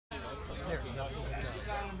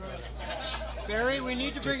Barry, we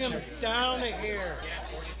need to bring him down to here.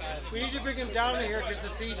 We need to bring him down to here because the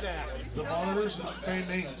feedback. The monitors and the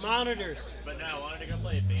mains. Monitors. But now I wanted to go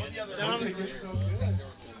play it, man. Down.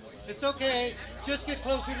 It's okay. Just get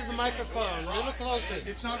closer to the microphone. A little closer.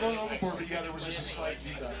 It's not going overboard, but yeah, there was just a slight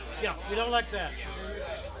feedback. Yeah, we don't like that.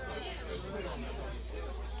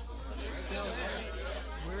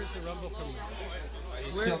 Where's the rumble coming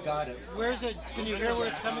from? Still got it. Where's it? Can you hear where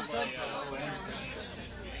it's coming from?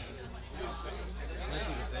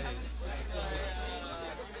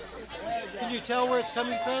 Can you tell where it's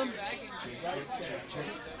coming from?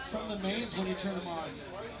 From the mains when you turn them on.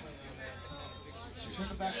 Turn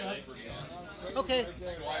them back up. Okay.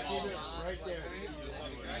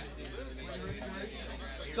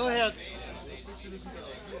 Go ahead.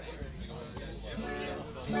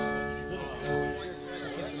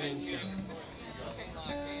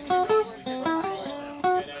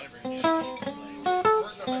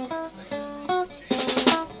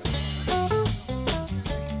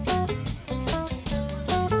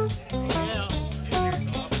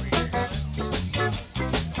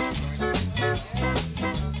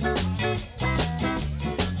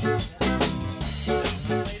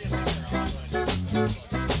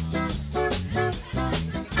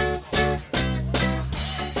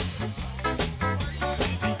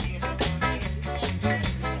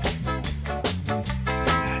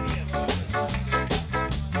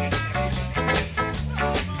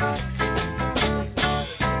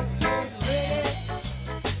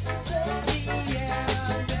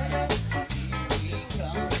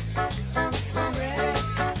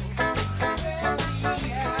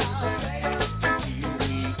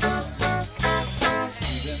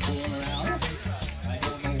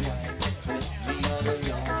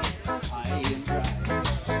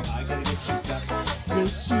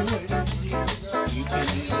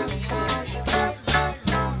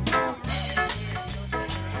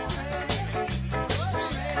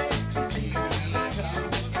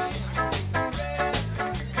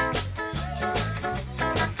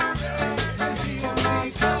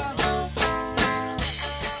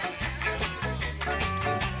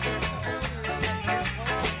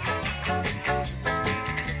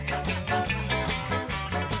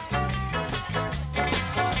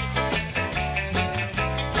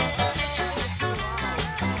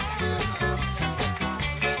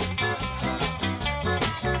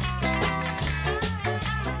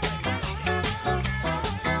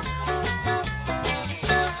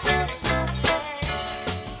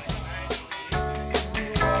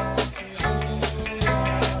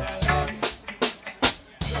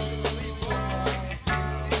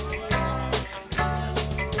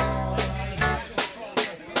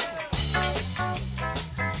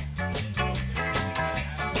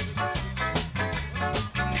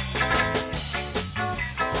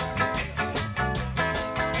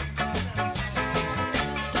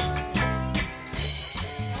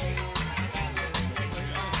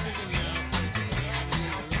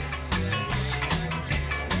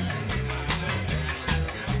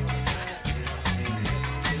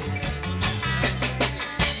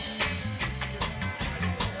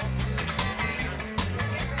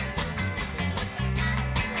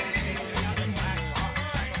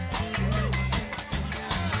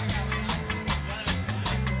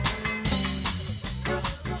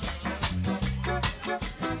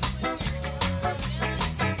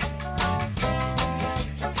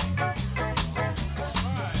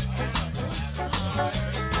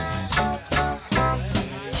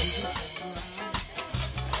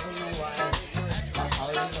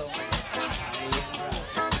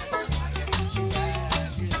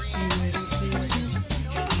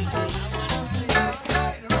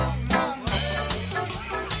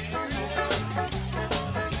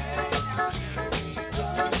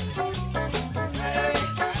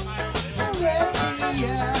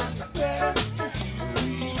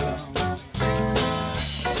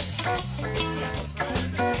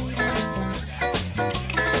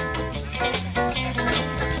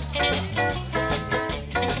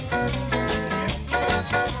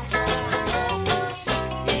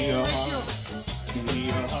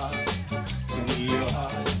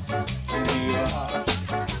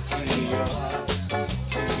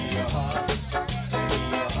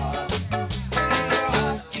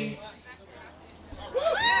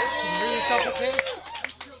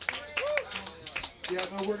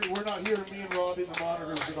 We're not here, me and Robbie, the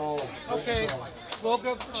monitors at all. Okay, we'll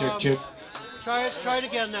go. Try it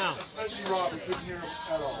again now. Especially Robbie, couldn't hear him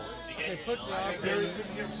at all. Okay, put Rob. Barry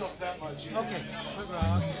couldn't hear himself that much. Okay, put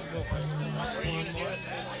Rob.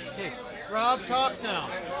 Okay, Rob, talk now.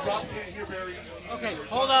 Rob can't hear Barry. Okay,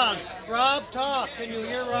 hold on. Rob, talk. Can you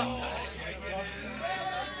hear Rob?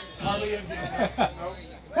 hardly anything.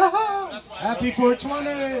 No. Happy 420.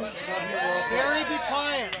 Barry, be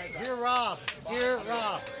quiet. Here, Rob. Here,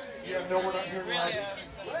 Rob. Yeah, no, we're not hearing Robbie.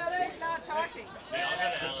 Ready? Not talking.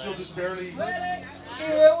 It's still just barely. Ready?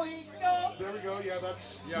 Here we go. There we go. Yeah,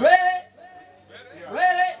 that's. Ready? Yeah,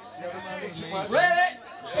 Ready? yeah that's a little too much. Ready?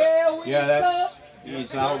 Here we Yeah, go. that's.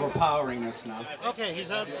 He's overpowering us now. Okay,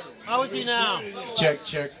 he's up. How is he now? Check,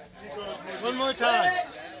 check. One more time.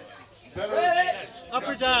 Better. Ready? Up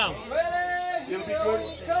or down? Ready? It'll be Here good. we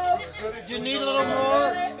go. Good Do you until need we a go little to-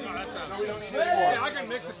 more? No, we don't need any more. I can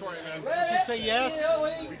mix it for you, man. Ready? Just say yes. Here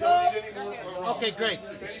we We go. don't need any more. Okay, great.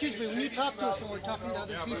 Excuse me, when you talk to us and we're talking to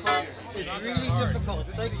other people, it's really difficult.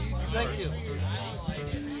 Thank you.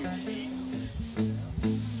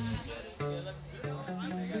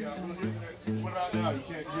 What about now? You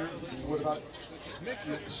can't hear. What about?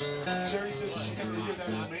 Sherry says she can hear that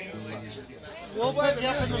in the main spot. We'll put you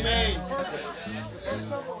up in the main. I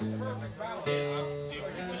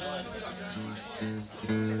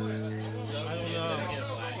don't know.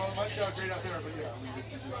 Well, it might sound great out there, but yeah.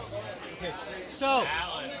 Okay, so,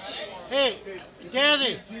 hey,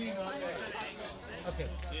 Danny. Okay.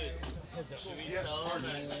 Yes,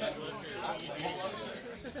 Martin.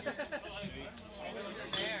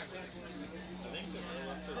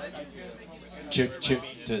 Check, check,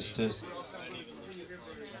 test, test.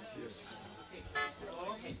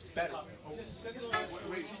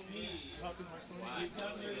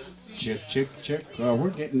 Check, check, check. We're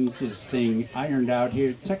getting this thing ironed out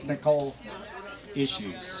here. Technical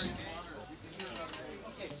issues.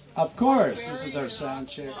 Of course, this is our sound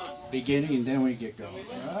check beginning, and then we get going.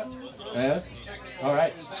 All right. All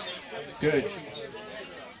right. Good.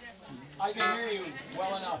 I can hear you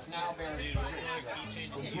well enough now, Barry.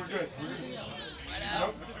 We're good.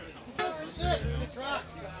 Nope. Did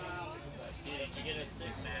you get a sick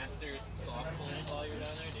master's golf plant while you were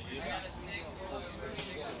down there? Did you? I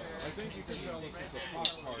think you can tell this is a pop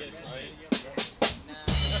card, right?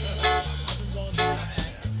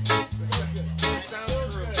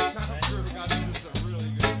 The sound crew got into some really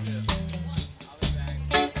good shit.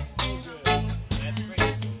 That's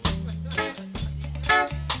great.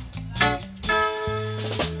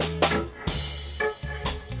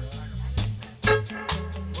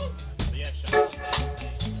 But yeah, Sean was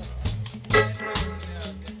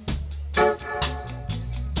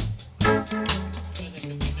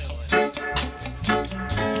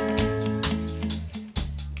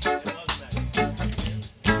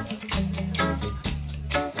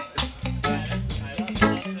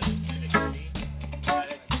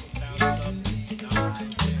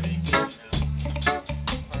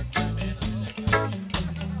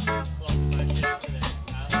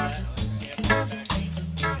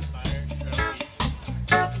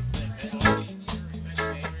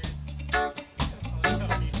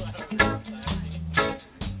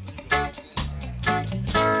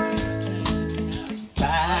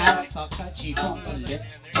Pass the Kouchie on the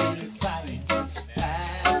left hand side.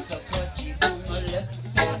 Pass the Kouchie on the left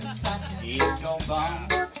hand side. It go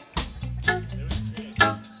bong.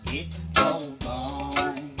 It go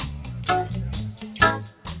bong.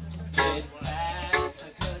 Said pass the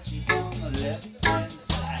Kouchie on the left hand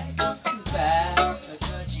side. Pass the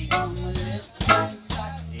Kouchie on the left hand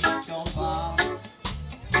side. It go bong.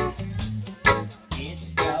 It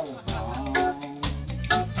go bong.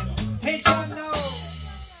 Hey, John, no.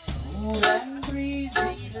 Cool and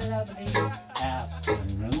breezy, lovely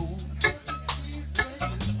afternoon.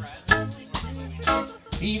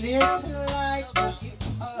 Feel it like it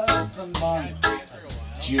was the month of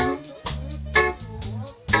June.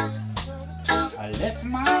 I left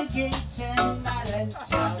my gate and I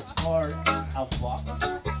went out for a walk.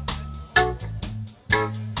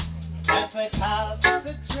 As I pass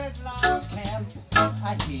the dreadlocks camp,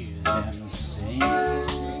 I hear them sing.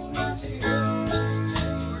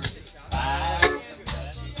 Pass the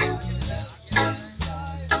Kouchie on the left-hand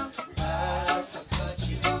side. Pass the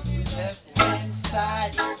Kouchie on the left-hand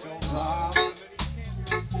side. It goes on.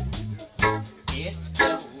 It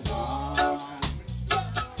goes on.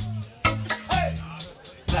 Hey!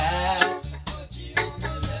 Pass the Kouchie on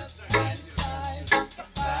the left-hand side.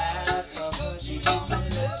 Pass the Kouchie on the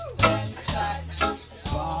left-hand side.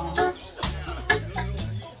 On.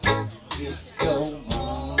 It goes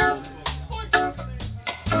on.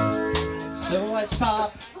 So I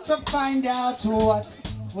stopped to find out what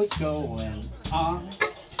was going on.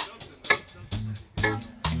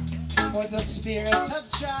 For the spirit of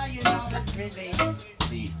joy, you know, it really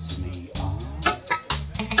leads me on.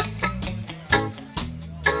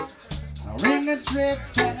 A ring of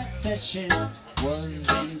tricks and a session was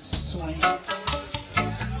in swing.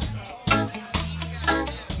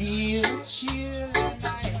 The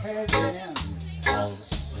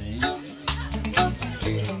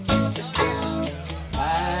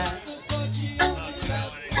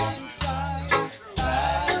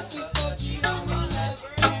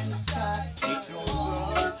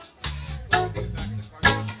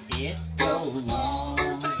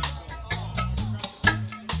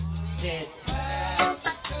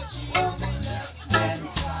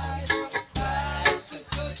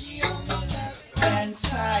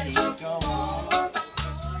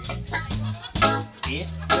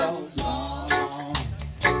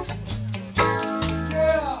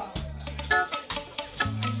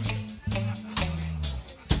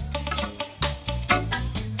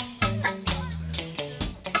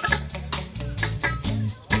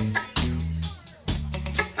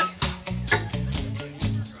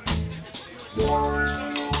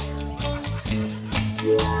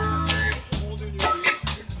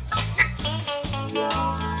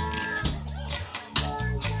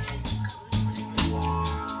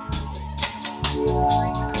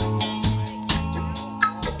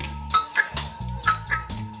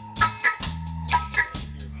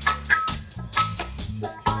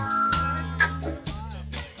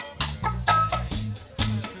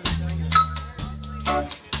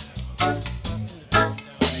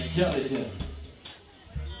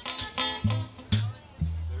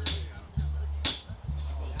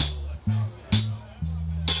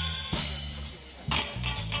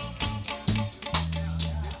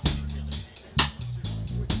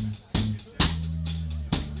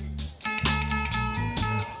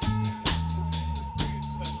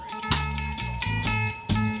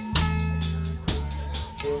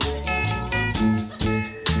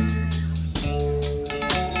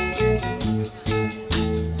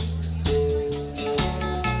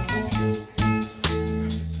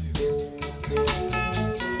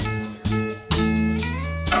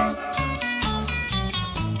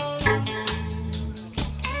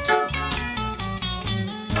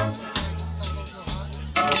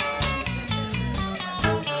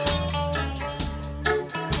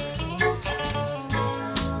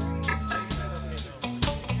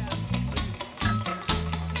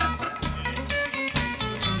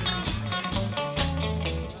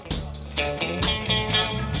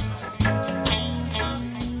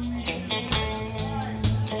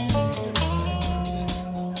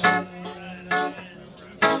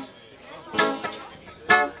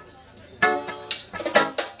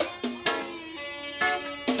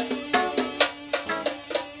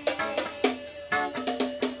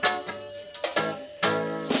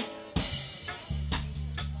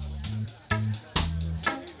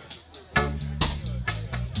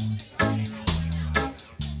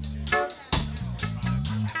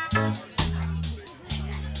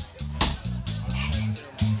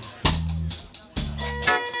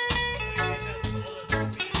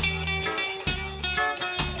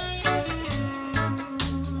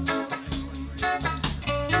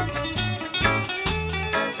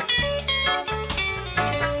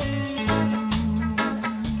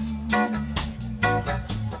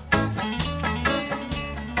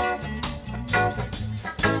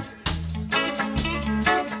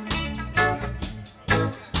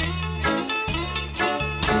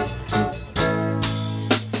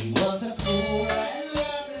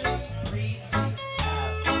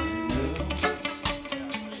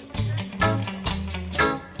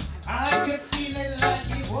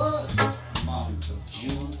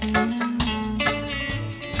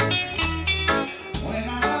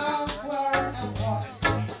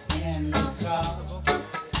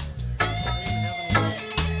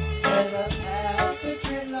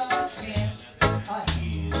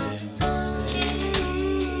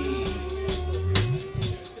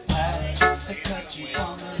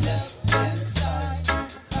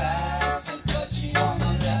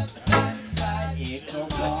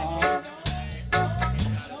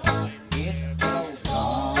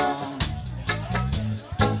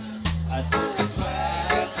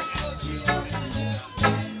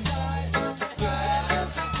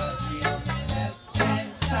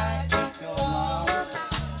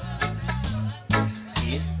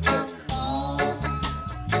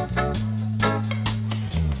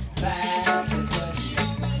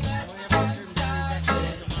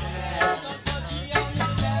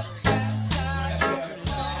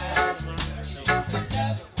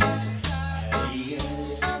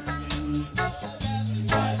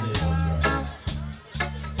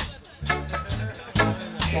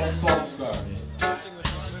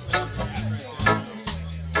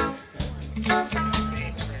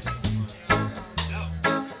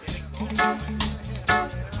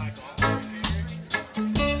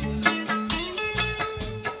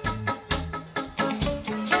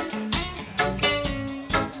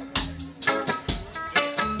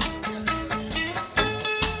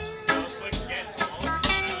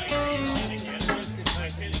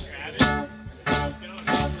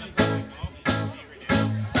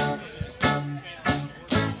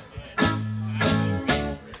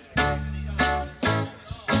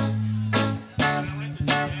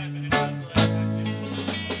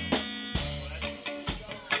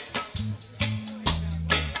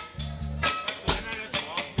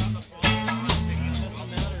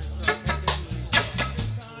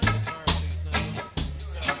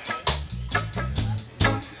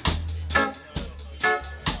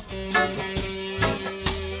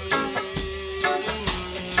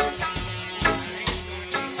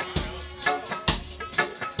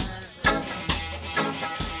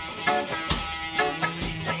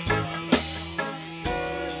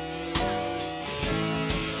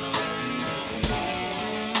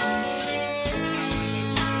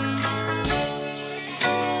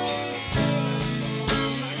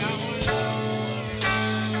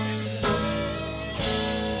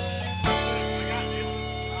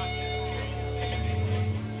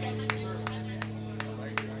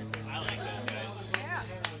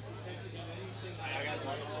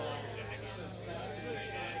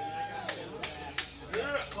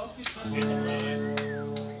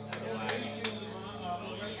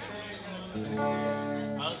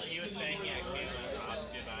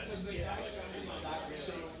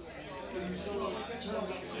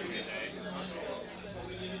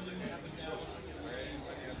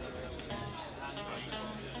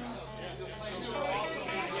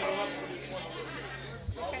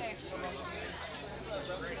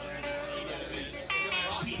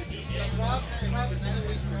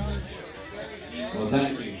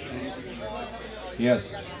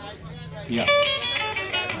Yes. Yeah.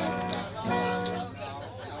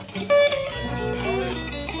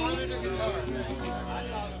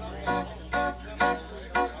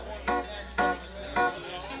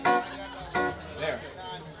 There.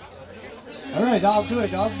 All right, all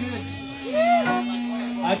good, all good.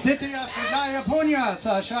 Aditya Fidaya Punya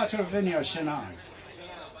sa Shatra Vinya Shanai.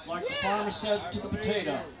 Like the farmer said to the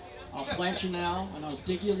potato, I'll plant you now and I'll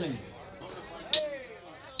dig you later.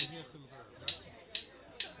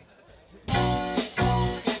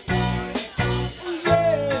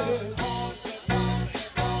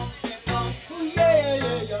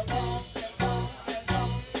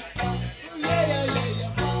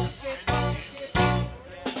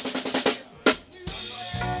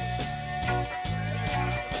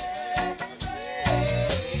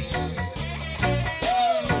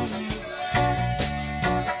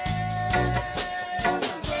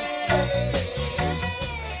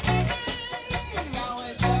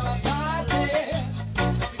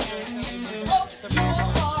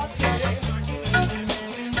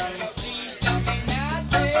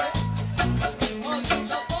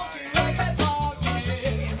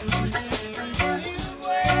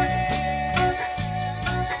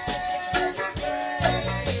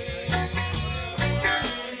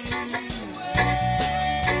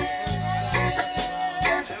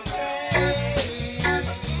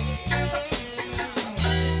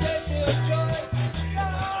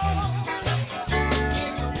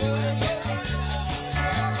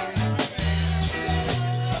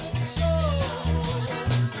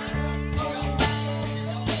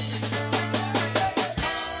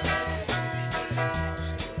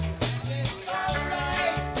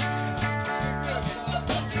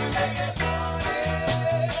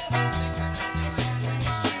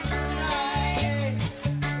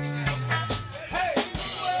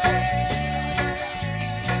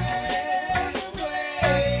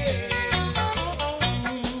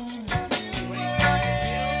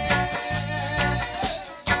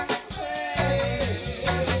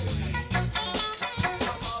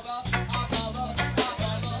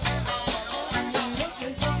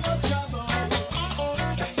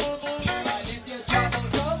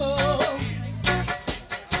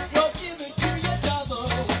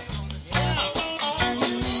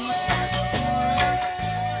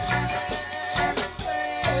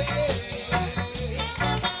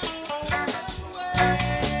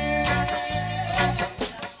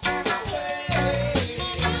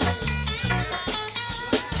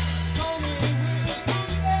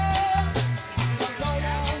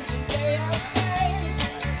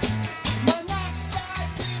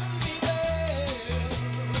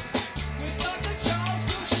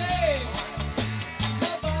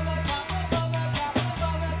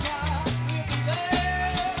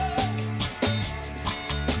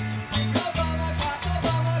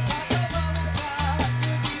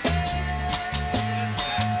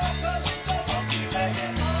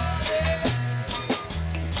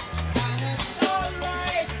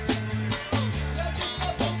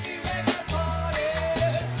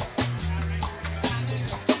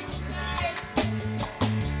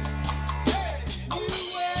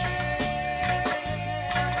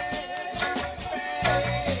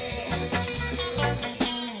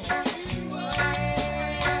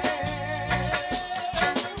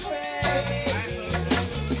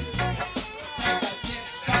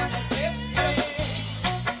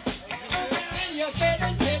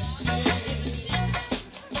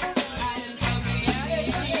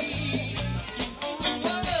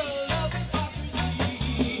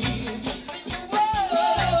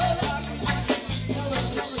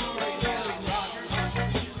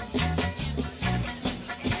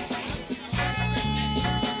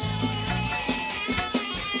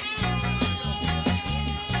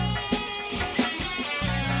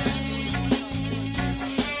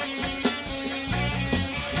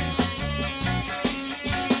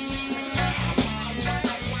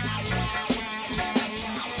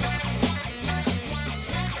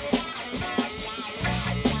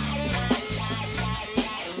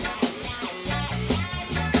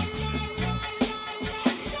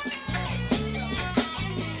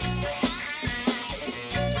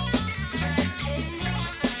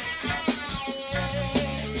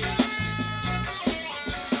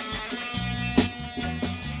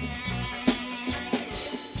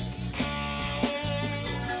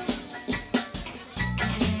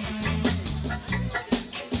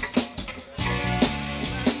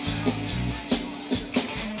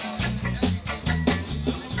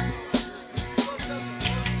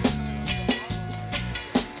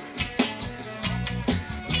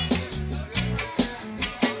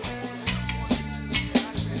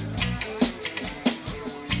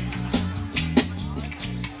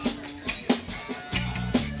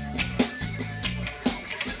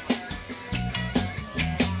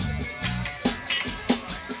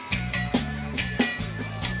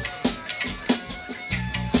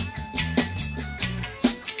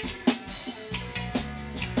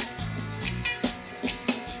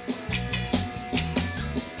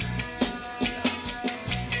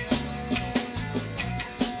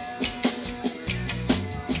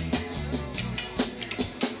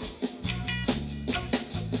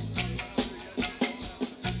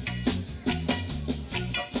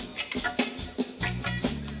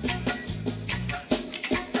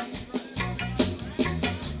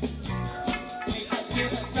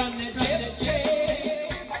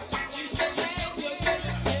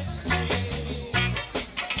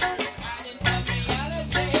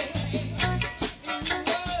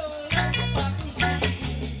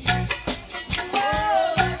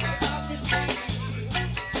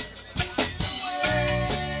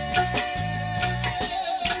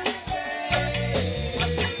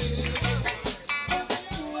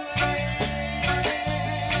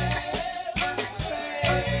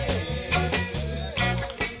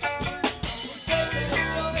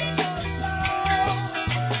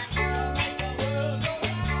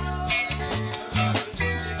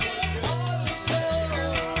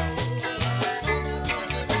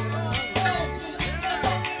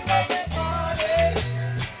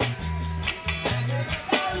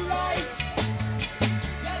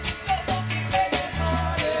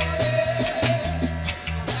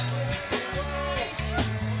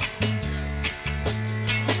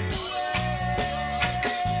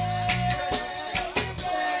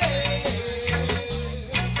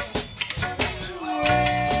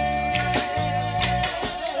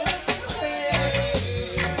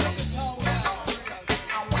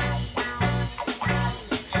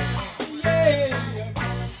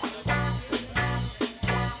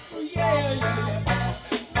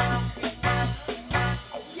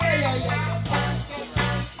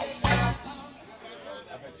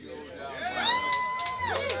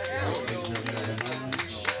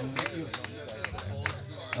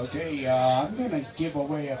 Okay, I'm gonna give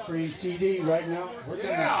away a free CD right now. We're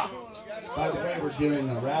gonna. By the way, we're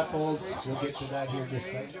doing the raffles. We'll get to that here just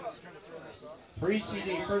a second. Free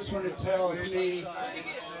CD. First one to tell is me.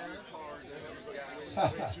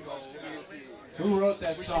 Who wrote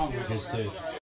that song we just did?